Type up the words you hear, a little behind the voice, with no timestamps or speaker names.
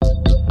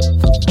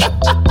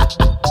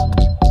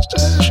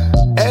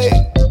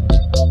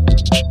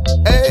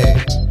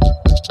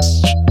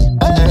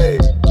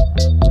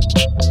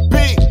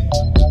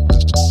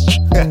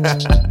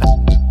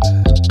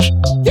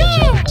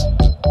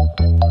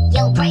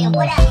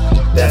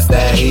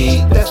that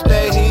heat. That's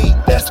that heat.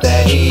 That's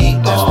that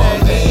heat. That's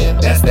that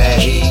heat. That's that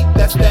heat.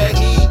 That's that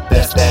heat.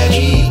 That's that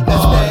heat.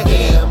 That's that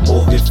heat.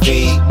 Move your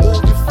feet.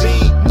 Move your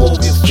feet. Move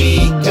your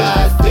feet.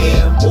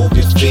 Goddamn, move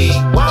your feet.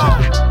 Wow.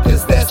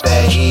 Cause that's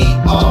that heat.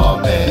 Oh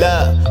man.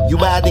 Love, you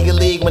out of your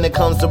league when it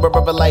comes to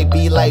rubber like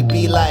be like.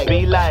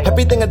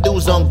 Everything I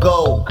do's on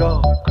go.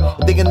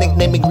 They can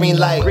nickname me green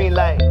light.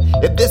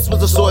 If this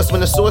was a source,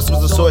 when the source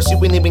was a source, you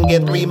wouldn't even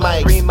get 3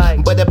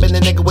 mics. But I've been a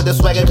nigga with a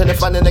swagger, couldn't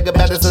find a nigga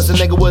better since a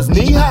nigga was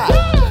knee high.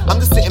 I'm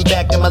just sitting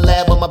back in my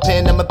lab with my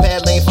pen and my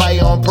pad, laying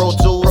fire on Pro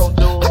Tools.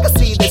 I can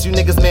see that you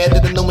niggas mad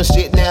that I know my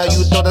shit now.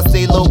 You thought I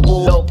stay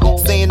local.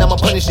 Saying I'ma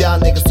punish y'all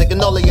niggas,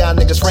 taking all of y'all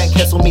niggas. Frank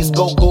Kessel meets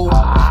Goku.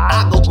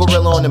 I go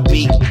gorilla on the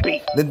beat.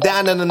 Then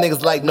down on the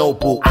niggas like no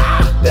boot.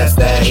 That's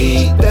that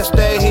heat. That's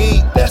that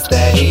heat. That's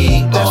that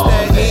heat. That's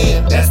that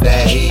heat. That's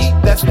that heat.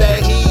 That's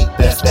that heat.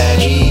 That's that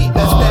heat.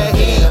 That's that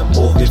heat.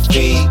 Move your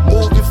feet.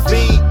 Move your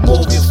feet.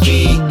 Move your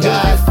feet.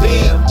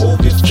 Goddamn,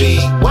 move your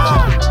feet.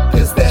 Wow.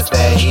 Cause that's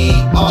that heat.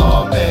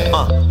 Oh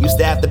man. Used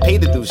to have to pay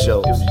to do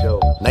shows.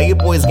 Now your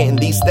boys getting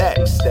these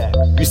stacks.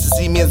 Used to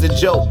see me as a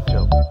joke.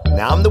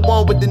 Now I'm the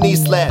one with the knee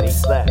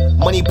slaps.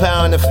 Money,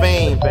 power, and the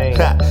fame.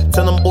 Ha,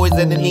 tell them boys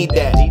that they need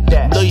that.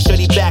 Blow your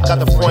shorty back out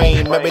the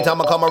frame. Every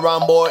time I come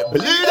around, boy,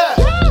 believe that.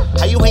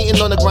 How you hating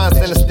on the grind,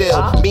 standing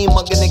still? Me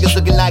mugging niggas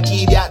looking like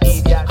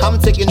idiots. I'm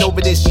taking over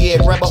this year.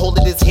 Grab a hold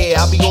of this hair.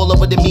 I'll be all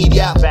over the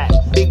media.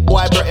 Big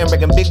boy Burton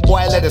Regan, big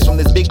boy letters from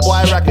this big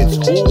boy records.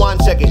 Who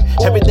want check it?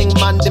 Everything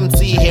man them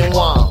see him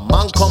want.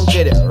 Man come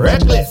get it.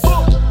 Reckless.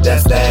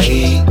 That's that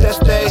heat. That's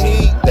that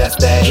heat. That's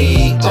that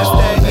heat. That's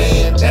that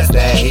heat. That's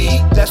that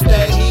heat. That's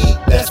that heat.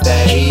 That's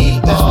that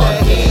heat. That's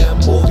that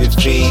heat. Move your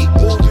feet.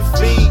 Move your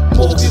feet.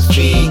 Move your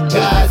feet.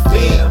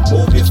 Goddamn,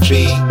 move your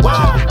feet.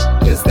 Wow.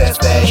 Cause that's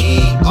that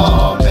heat.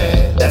 Oh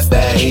man. That's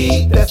that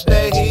heat. That's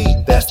that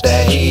heat. That's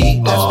that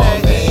heat. That's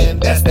that heat.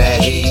 That's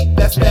that heat.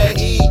 That's that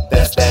heat.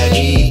 That's that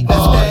heat.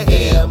 That's that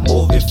heat.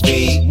 Move your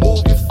feet.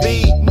 Move your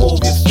feet. Move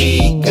your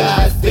feet.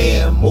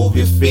 Goddamn, move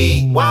your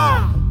feet.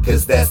 Wow.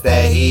 Cause that's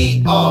that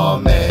heat. Oh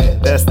man.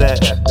 That's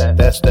that heat.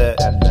 That's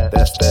that.